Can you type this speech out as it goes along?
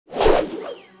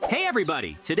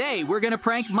everybody! Today we're gonna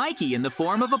prank Mikey in the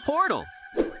form of a portal.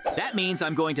 That means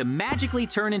I'm going to magically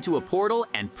turn into a portal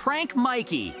and prank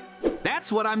Mikey.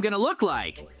 That's what I'm gonna look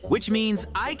like, which means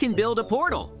I can build a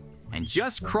portal and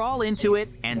just crawl into it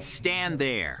and stand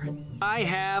there. I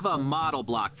have a model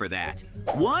block for that.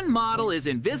 One model is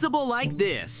invisible like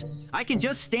this. I can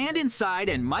just stand inside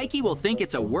and Mikey will think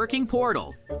it's a working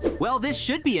portal. Well, this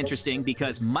should be interesting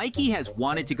because Mikey has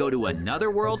wanted to go to another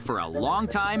world for a long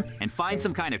time and find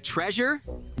some kind of treasure.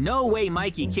 No way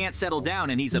Mikey can't settle down,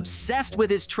 and he's obsessed with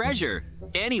his treasure.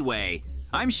 Anyway,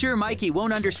 I'm sure Mikey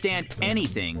won't understand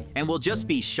anything and will just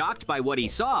be shocked by what he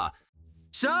saw.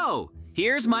 So,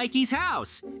 here's Mikey's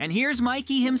house, and here's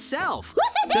Mikey himself.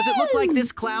 Does it look like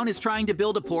this clown is trying to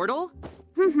build a portal?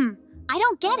 I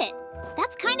don't get it.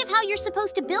 That's kind of how you're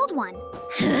supposed to build one.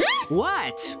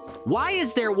 What? Why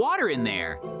is there water in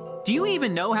there? Do you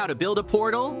even know how to build a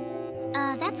portal?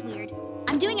 That's weird.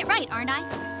 I'm doing it right, aren't I?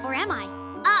 Or am I?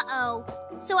 Uh-oh.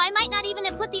 So I might not even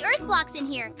have put the earth blocks in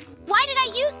here. Why did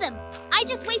I use them? I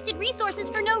just wasted resources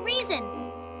for no reason.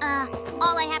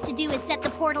 All I have to do is set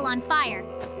the portal on fire,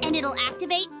 and it'll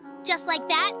activate, just like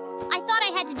that. I thought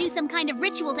I had to do some kind of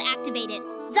ritual to activate it.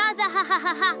 Zaza ha ha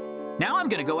ha ha. Now I'm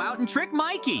gonna go out and trick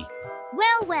Mikey.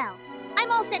 Well,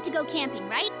 I'm all set to go camping,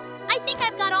 right? I think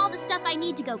I've got all the stuff I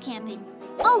need to go camping.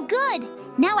 Oh, good!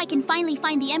 Now I can finally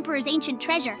find the Emperor's ancient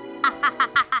treasure. Ha ha ha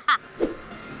ha ha ha.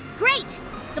 Great!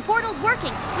 The portal's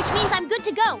working, which means I'm good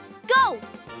to go. Go!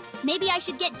 Maybe I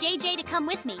should get JJ to come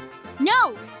with me.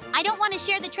 No! I don't want to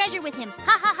share the treasure with him.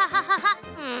 Ha ha ha ha ha ha.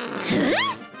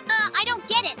 I don't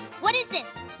get it. What is this?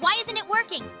 Why isn't it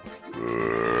working?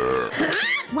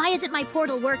 Why isn't my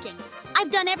portal working? I've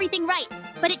done everything right,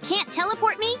 but it can't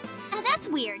teleport me? That's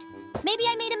weird. Maybe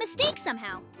I made a mistake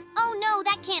somehow. Oh no,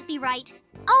 that can't be right.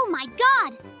 Oh my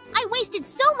god! I wasted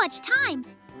so much time!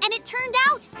 And it turns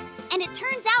out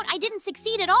I didn't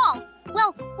succeed at all.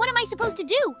 Well, what am I supposed to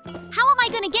do? How am I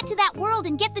gonna get to that world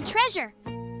and get the treasure?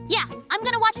 Yeah, I'm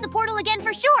gonna watch the portal again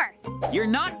for sure. You're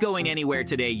not going anywhere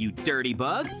today, you dirty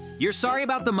bug. You're sorry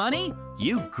about the money?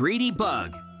 You greedy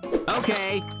bug.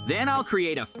 Okay, then I'll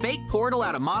create a fake portal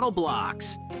out of model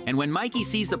blocks. And when Mikey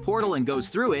sees the portal and goes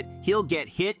through it, he'll get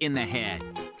hit in the head.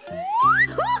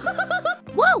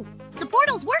 Whoa! The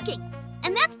portal's working!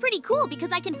 And that's pretty cool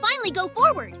because I can finally go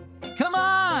forward. Come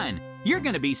on! You're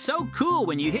gonna be so cool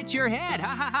when you hit your head! Ha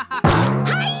ha ha ha!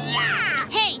 Hi-ya!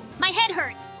 Hey, my head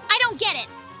hurts. I don't get it.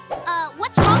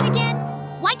 What's wrong again?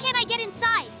 Why can't I get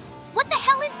inside? What the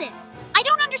hell is this? I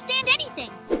don't understand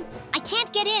anything. I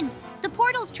can't get in. The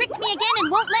portal's tricked me again and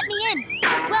won't let me in.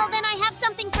 Well, then I have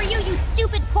something for you, you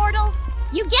stupid portal.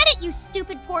 You get it, you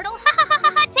stupid portal. Ha ha ha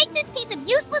ha ha! Take this piece of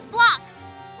useless blocks.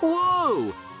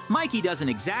 Whoa! Mikey doesn't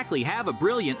exactly have a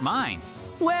brilliant mind.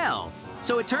 Well,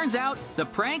 so it turns out the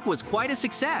prank was quite a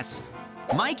success.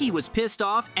 Mikey was pissed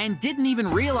off and didn't even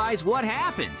realize what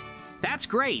happened. That's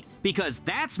great, because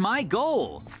that's my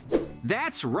goal.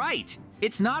 That's right.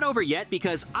 It's not over yet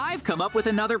because I've come up with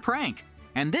another prank.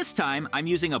 And this time, I'm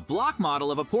using a block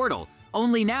model of a portal,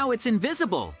 only now it's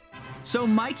invisible. So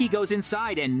Mikey goes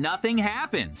inside and nothing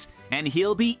happens, and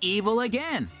he'll be evil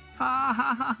again. Ha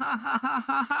ha ha ha ha ha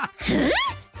ha ha.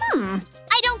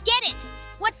 I don't get it.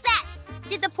 What's that?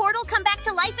 Did the portal come back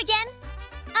to life again?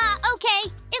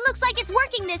 Okay. It looks like it's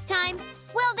working this time.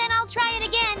 Well, then I'll try it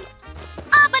again.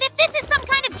 But if this is some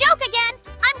kind of joke again,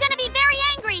 I'm gonna be very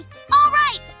angry. All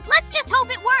right, let's just hope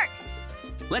it works.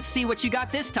 Let's see what you got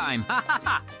this time. Ha ha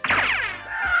ha.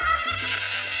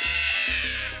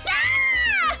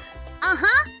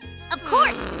 Of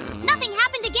course. Nothing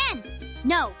happened again.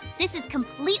 No, this is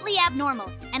completely abnormal,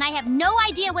 and I have no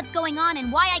idea what's going on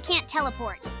and why I can't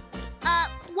teleport.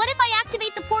 What if I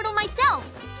activate the portal myself?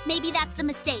 Maybe that's the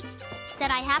mistake. That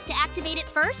I have to activate it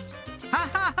first? Ha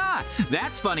ha ha!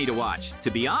 That's funny to watch, to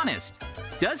be honest.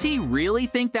 Does he really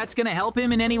think that's gonna help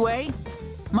him in any way?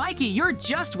 Mikey, you're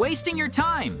just wasting your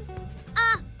time.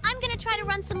 I'm gonna try to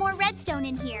run some more redstone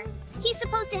in here. He's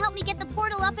supposed to help me get the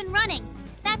portal up and running.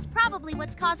 That's probably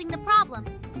what's causing the problem.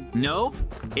 Nope,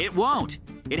 it won't.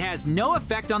 It has no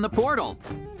effect on the portal.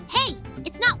 Hey,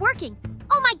 it's not working.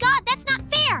 Oh my god, that's not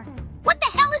fair! What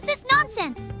the hell is this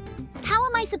nonsense? How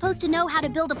am I supposed to know how to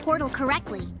build a portal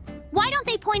correctly? Why don't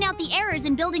they point out the errors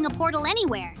in building a portal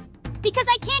anywhere? Because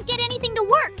I can't get anything to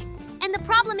work. And the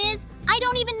problem is, I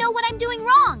don't even know what I'm doing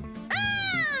wrong.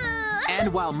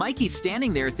 And while Mikey's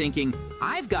standing there thinking,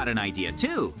 I've got an idea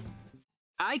too.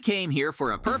 I came here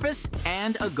for a purpose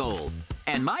and a goal.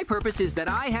 And my purpose is that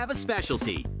I have a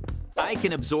specialty. I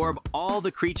can absorb all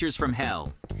the creatures from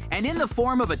hell. And in the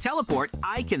form of a teleport,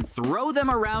 I can throw them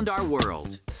around our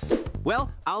world.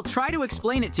 Well, I'll try to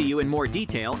explain it to you in more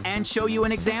detail and show you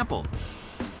an example.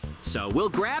 So we'll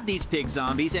grab these pig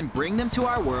zombies and bring them to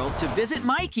our world to visit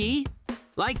Mikey.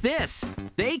 Like this.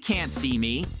 They can't see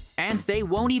me, and they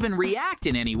won't even react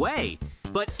in any way.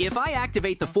 But if I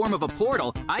activate the form of a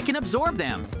portal, I can absorb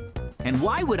them. And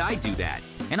why would I do that?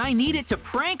 And I need it to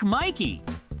prank Mikey.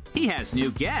 He has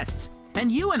new guests,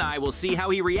 and you and I will see how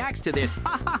he reacts to this.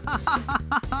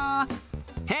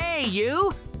 Hey,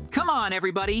 you! Come on,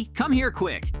 everybody. Come here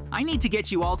quick. I need to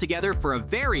get you all together for a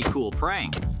very cool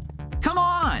prank. Come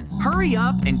on, hurry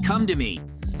up and come to me,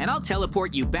 and I'll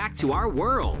teleport you back to our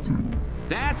world.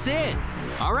 That's it.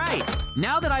 All right,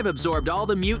 now that I've absorbed all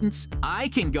the mutants, I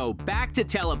can go back to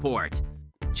teleport.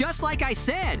 Just like I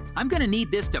said, I'm gonna need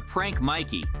this to prank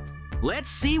Mikey. Let's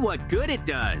see what good it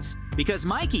does, because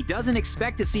Mikey doesn't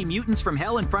expect to see mutants from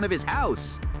hell in front of his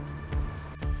house.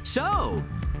 So,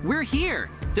 we're here.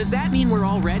 Does that mean we're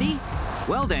all ready?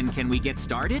 Well then, can we get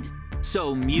started?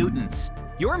 So, mutants,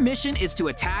 your mission is to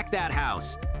attack that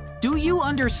house. Do you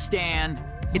understand?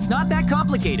 It's not that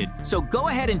complicated, so go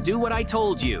ahead and do what I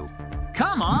told you.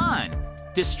 Come on!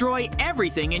 Destroy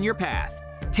everything in your path.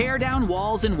 Tear down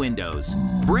walls and windows.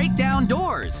 Break down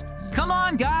doors. Come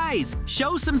on, guys,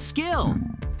 show some skill.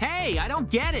 Hey, I don't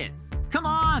get it. Come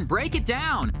on, break it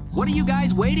down. What are you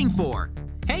guys waiting for?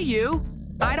 Hey, you.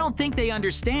 I don't think they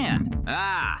understand.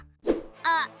 Ah.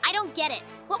 I don't get it.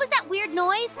 What was that weird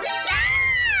noise?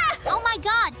 Ah! Oh my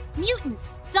god,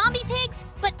 mutants, zombie pigs?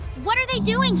 But what are they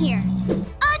doing here?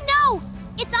 No!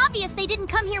 It's obvious they didn't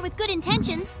come here with good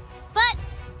intentions. But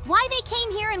why they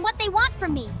came here and what they want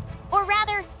from me? Or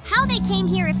rather, how they came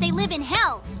here if they live in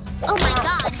hell. Oh my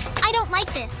god, I don't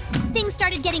like this. Things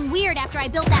started getting weird after I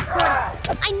built that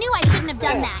portal. I knew I shouldn't have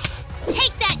done that.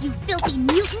 Take that, you filthy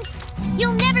mutants!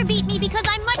 You'll never beat me because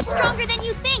I'm much stronger than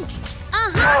you think.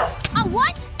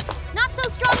 What? Not so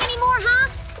strong anymore, huh?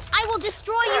 I will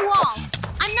destroy you all.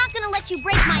 I'm not gonna let you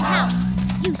break my house.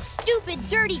 You stupid,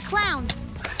 dirty clowns.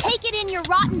 Take it in your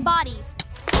rotten bodies.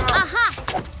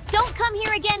 Aha! Don't come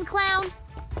here again, clown.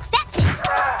 That's it.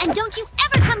 And don't you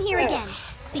ever come here again,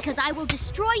 because I will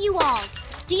destroy you all.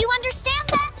 Do you understand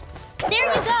that? There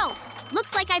you go.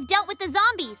 Looks like I've dealt with the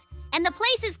zombies, and the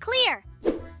place is clear.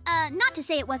 Not to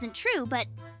say it wasn't true, but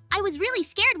I was really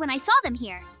scared when I saw them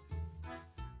here.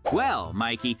 Well,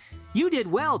 Mikey, you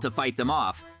did well to fight them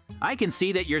off. I can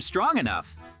see that you're strong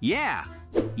enough. Yeah,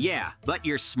 but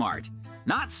you're smart.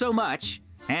 Not so much,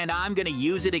 and I'm gonna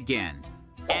use it again.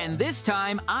 And this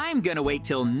time, I'm gonna wait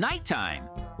till nighttime,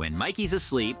 when Mikey's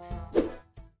asleep.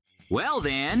 Well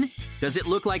then, does it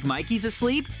look like Mikey's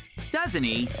asleep? Doesn't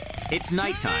he? It's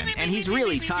nighttime, and he's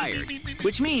really tired,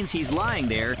 which means he's lying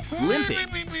there, limping.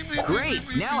 Great,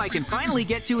 now I can finally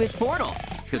get to his portal,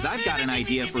 because I've got an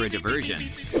idea for a diversion.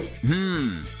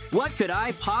 What could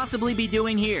I possibly be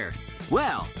doing here?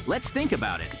 Well, let's think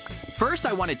about it. First,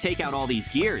 I want to take out all these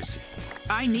gears.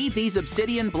 I need these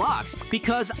obsidian blocks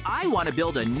because I want to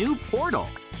build a new portal.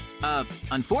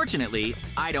 Unfortunately,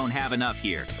 I don't have enough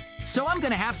here. So I'm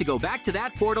gonna have to go back to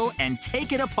that portal and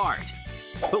take it apart.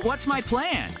 But what's my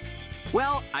plan?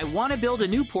 Well, I want to build a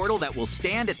new portal that will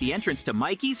stand at the entrance to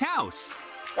Mikey's house.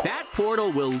 That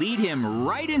portal will lead him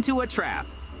right into a trap.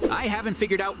 I haven't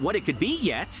figured out what it could be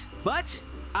yet, but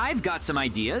I've got some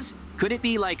ideas. Could it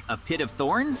be like a pit of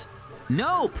thorns?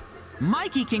 Nope!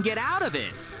 Mikey can get out of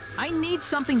it! I need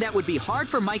something that would be hard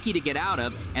for Mikey to get out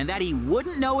of and that he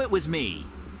wouldn't know it was me.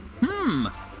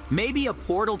 Maybe a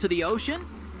portal to the ocean?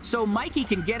 So Mikey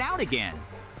can get out again.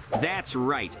 That's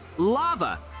right,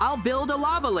 lava! I'll build a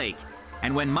lava lake.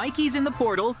 And when Mikey's in the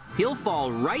portal, he'll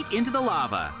fall right into the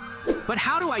lava. But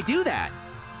how do I do that?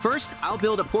 First, I'll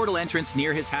build a portal entrance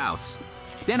near his house.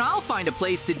 Then I'll find a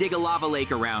place to dig a lava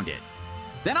lake around it.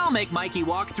 Then I'll make Mikey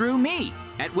walk through me,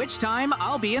 at which time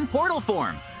I'll be in portal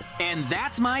form. And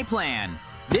that's my plan.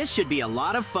 This should be a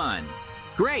lot of fun.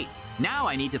 Great, now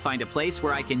I need to find a place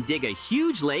where I can dig a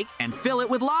huge lake and fill it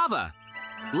with lava.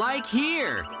 Like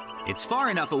here. It's far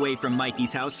enough away from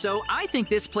Mikey's house, so I think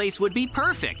this place would be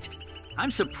perfect. I'm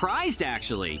surprised,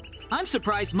 actually. I'm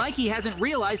surprised Mikey hasn't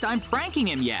realized I'm pranking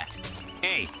him yet.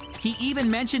 Hey, he even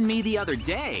mentioned me the other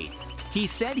day. He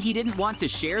said he didn't want to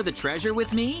share the treasure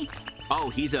with me? Oh,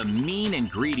 he's a mean and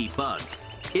greedy bug.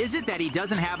 Is it that he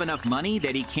doesn't have enough money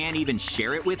that he can't even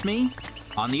share it with me?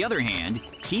 On the other hand,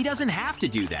 he doesn't have to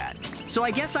do that. So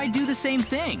I guess I'd do the same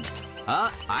thing.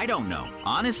 I don't know.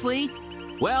 Honestly?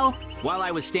 Well, while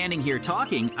I was standing here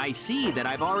talking, I see that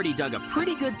I've already dug a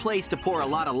pretty good place to pour a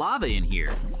lot of lava in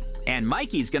here. And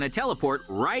Mikey's gonna teleport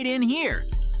right in here.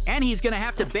 And he's gonna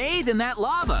have to bathe in that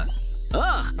lava.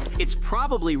 Ugh, it's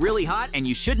probably really hot and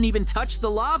you shouldn't even touch the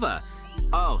lava.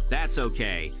 Oh, that's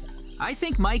okay. I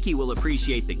think Mikey will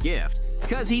appreciate the gift,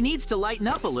 because he needs to lighten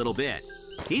up a little bit.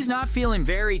 He's not feeling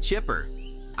very chipper.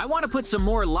 I want to put some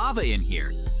more lava in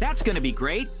here. That's gonna be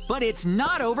great, but it's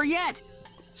not over yet.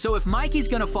 So if Mikey's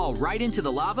gonna fall right into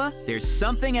the lava, there's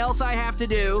something else I have to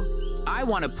do. I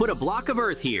want to put a block of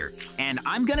earth here, and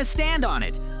I'm gonna stand on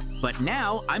it. But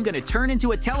now I'm gonna turn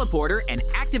into a teleporter and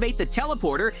activate the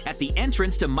teleporter at the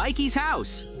entrance to Mikey's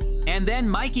house. And then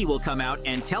Mikey will come out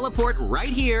and teleport right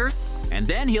here, and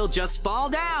then he'll just fall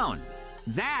down.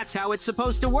 That's how it's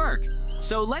supposed to work.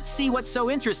 So let's see what's so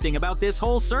interesting about this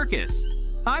whole circus.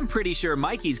 I'm pretty sure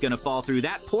Mikey's gonna fall through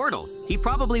that portal. He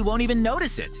probably won't even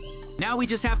notice it. Now we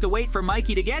just have to wait for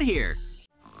Mikey to get here.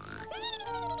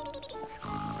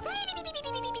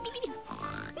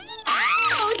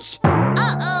 Ouch!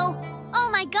 Uh-oh. Oh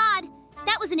my god.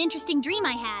 That was an interesting dream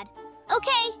I had.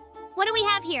 Okay, what do we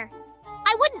have here?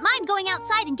 I wouldn't mind going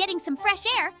outside and getting some fresh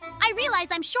air. I realize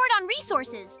I'm short on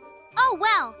resources. Oh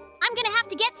well, I'm gonna have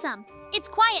to get some. It's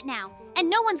quiet now, and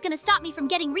no one's gonna stop me from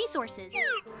getting resources.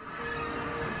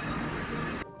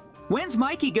 When's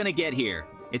Mikey gonna get here?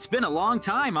 It's been a long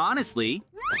time, honestly.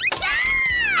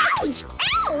 Ouch!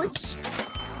 Ouch!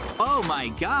 Oh my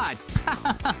god.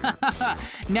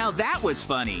 Now that was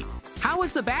funny. How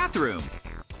was the bathroom?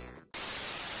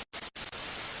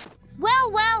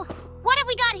 Well, what have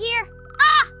we got here?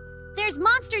 Ah! There's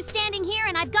monsters standing here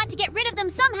and I've got to get rid of them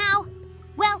somehow.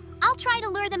 Well, I'll try to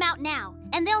lure them out now,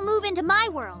 and they'll move into my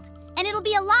world, and it'll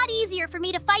be a lot easier for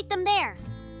me to fight them there.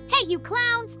 Hey, you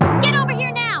clowns! Get over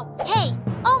here now! Hey!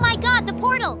 Oh my god, the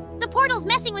portal! The portal's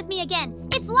messing with me again!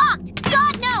 It's locked!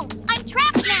 God, no! I'm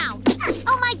trapped now!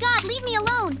 Oh my god, leave me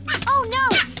alone! Oh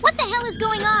no! What the hell is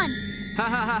going on? Ha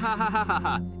ha ha ha ha ha ha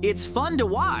ha. It's fun to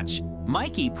watch.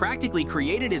 Mikey practically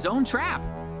created his own trap.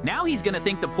 Now he's gonna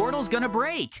think the portal's gonna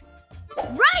break.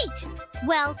 Right!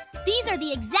 Well, these are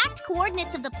the exact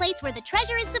coordinates of the place where the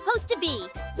treasure is supposed to be.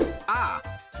 Ah,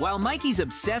 while Mikey's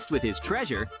obsessed with his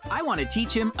treasure, I want to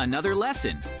teach him another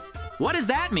lesson. What does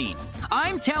that mean?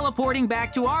 I'm teleporting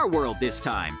back to our world this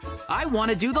time. I want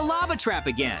to do the lava trap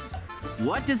again.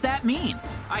 What does that mean?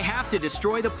 I have to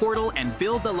destroy the portal and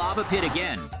build the lava pit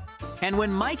again. And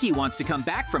when Mikey wants to come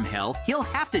back from hell, he'll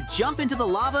have to jump into the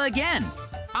lava again.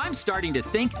 I'm starting to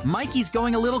think Mikey's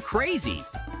going a little crazy.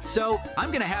 So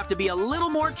I'm gonna have to be a little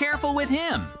more careful with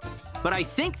him. But I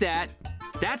think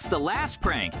that's the last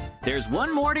prank. There's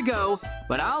one more to go,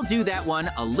 but I'll do that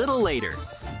one a little later.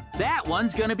 That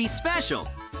one's gonna be special,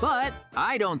 but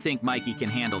I don't think Mikey can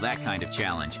handle that kind of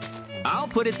challenge. I'll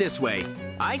put it this way,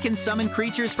 I can summon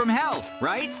creatures from hell,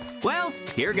 right? Well,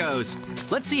 here goes.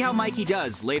 Let's see how Mikey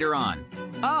does later on.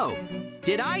 Oh,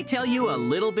 did I tell you a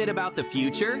little bit about the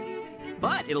future?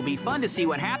 But it'll be fun to see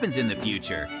what happens in the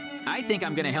future. I think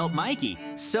I'm gonna help Mikey,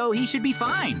 so he should be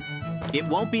fine. It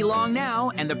won't be long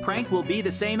now, and the prank will be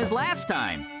the same as last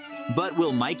time. But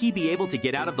will Mikey be able to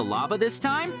get out of the lava this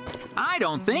time? I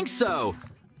don't think so.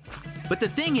 But the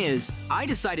thing is, I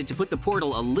decided to put the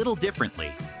portal a little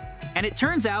differently. And it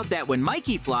turns out that when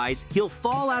Mikey flies, he'll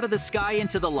fall out of the sky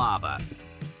into the lava.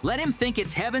 Let him think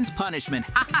it's heaven's punishment,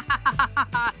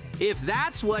 if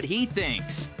that's what he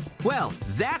thinks. Well,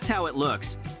 that's how it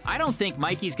looks. I don't think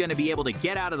Mikey's gonna be able to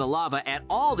get out of the lava at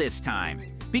all this time,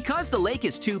 because the lake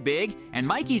is too big and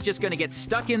Mikey's just gonna get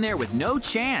stuck in there with no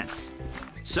chance.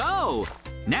 So,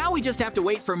 now we just have to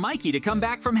wait for Mikey to come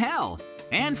back from hell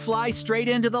and fly straight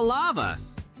into the lava.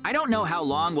 I don't know how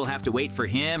long we'll have to wait for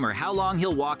him or how long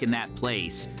he'll walk in that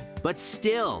place, but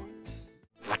still.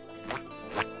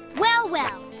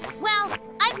 Well,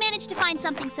 I've managed to find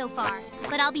something so far,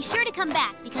 but I'll be sure to come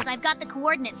back because I've got the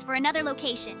coordinates for another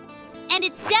location. And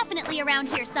it's definitely around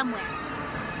here somewhere.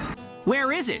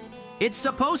 Where is it? It's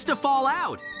supposed to fall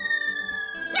out.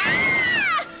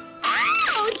 Ah!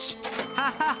 Ouch!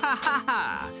 Ha ha ha ha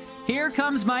ha! Here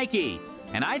comes Mikey,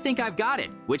 and I think I've got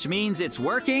it, which means it's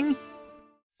working.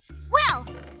 Well,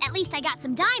 at least I got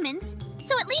some diamonds,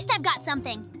 so at least I've got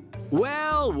something.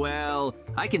 Well,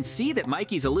 I can see that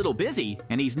Mikey's a little busy,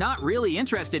 and he's not really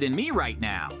interested in me right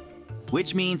now.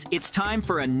 Which means it's time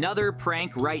for another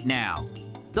prank right now.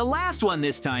 The last one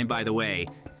this time, by the way,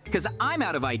 because I'm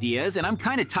out of ideas and I'm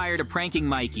kind of tired of pranking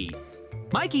Mikey.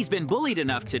 Mikey's been bullied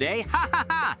enough today, ha ha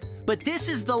ha! But this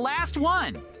is the last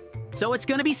one. So it's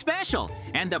gonna be special,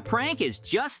 and the prank is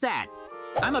just that.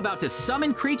 I'm about to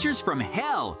summon creatures from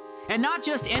hell, and not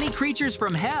just any creatures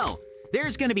from hell.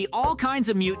 There's gonna be all kinds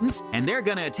of mutants, and they're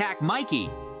gonna attack Mikey.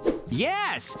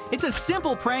 Yes, it's a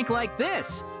simple prank like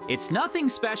this. It's nothing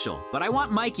special, but I want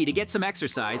Mikey to get some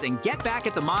exercise and get back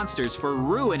at the monsters for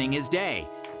ruining his day.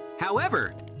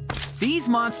 However, these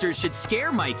monsters should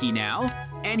scare Mikey now,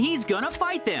 and he's gonna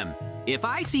fight them. If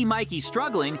I see Mikey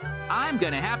struggling, I'm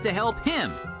gonna have to help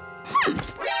him.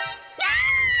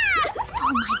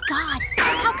 Oh my god!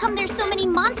 How come there's so many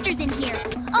monsters in here?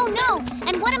 Oh no!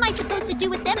 And what am I supposed to do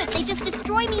with them if they just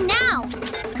destroy me now?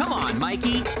 Come on,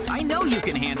 Mikey. I know you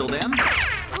can handle them.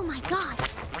 Oh my god!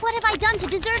 What have I done to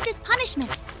deserve this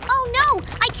punishment? Oh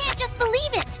no! I can't just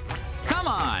believe it! Come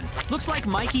on. Looks like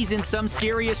Mikey's in some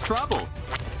serious trouble.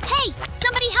 Hey!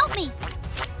 Somebody help me!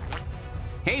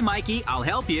 Hey, Mikey, I'll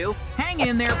help you. Hang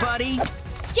in there, buddy.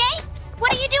 Jay?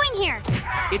 What are you doing here?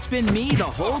 It's been me the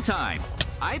whole time.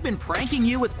 I've been pranking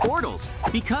you with portals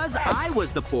because I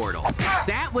was the portal.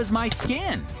 That was my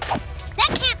skin.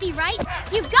 That can't be right!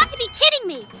 You've got to be kidding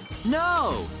me!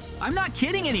 No, I'm not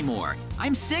kidding anymore.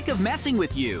 I'm sick of messing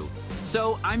with you.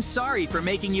 So I'm sorry for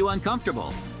making you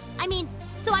uncomfortable. I mean,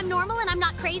 so I'm normal and I'm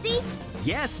not crazy?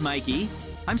 Yes, Mikey.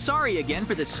 I'm sorry again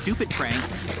for this stupid prank.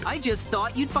 I just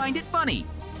thought you'd find it funny.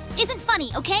 Isn't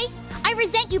funny, okay? I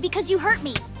resent you because you hurt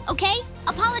me, okay?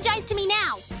 Apologize to me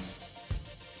now.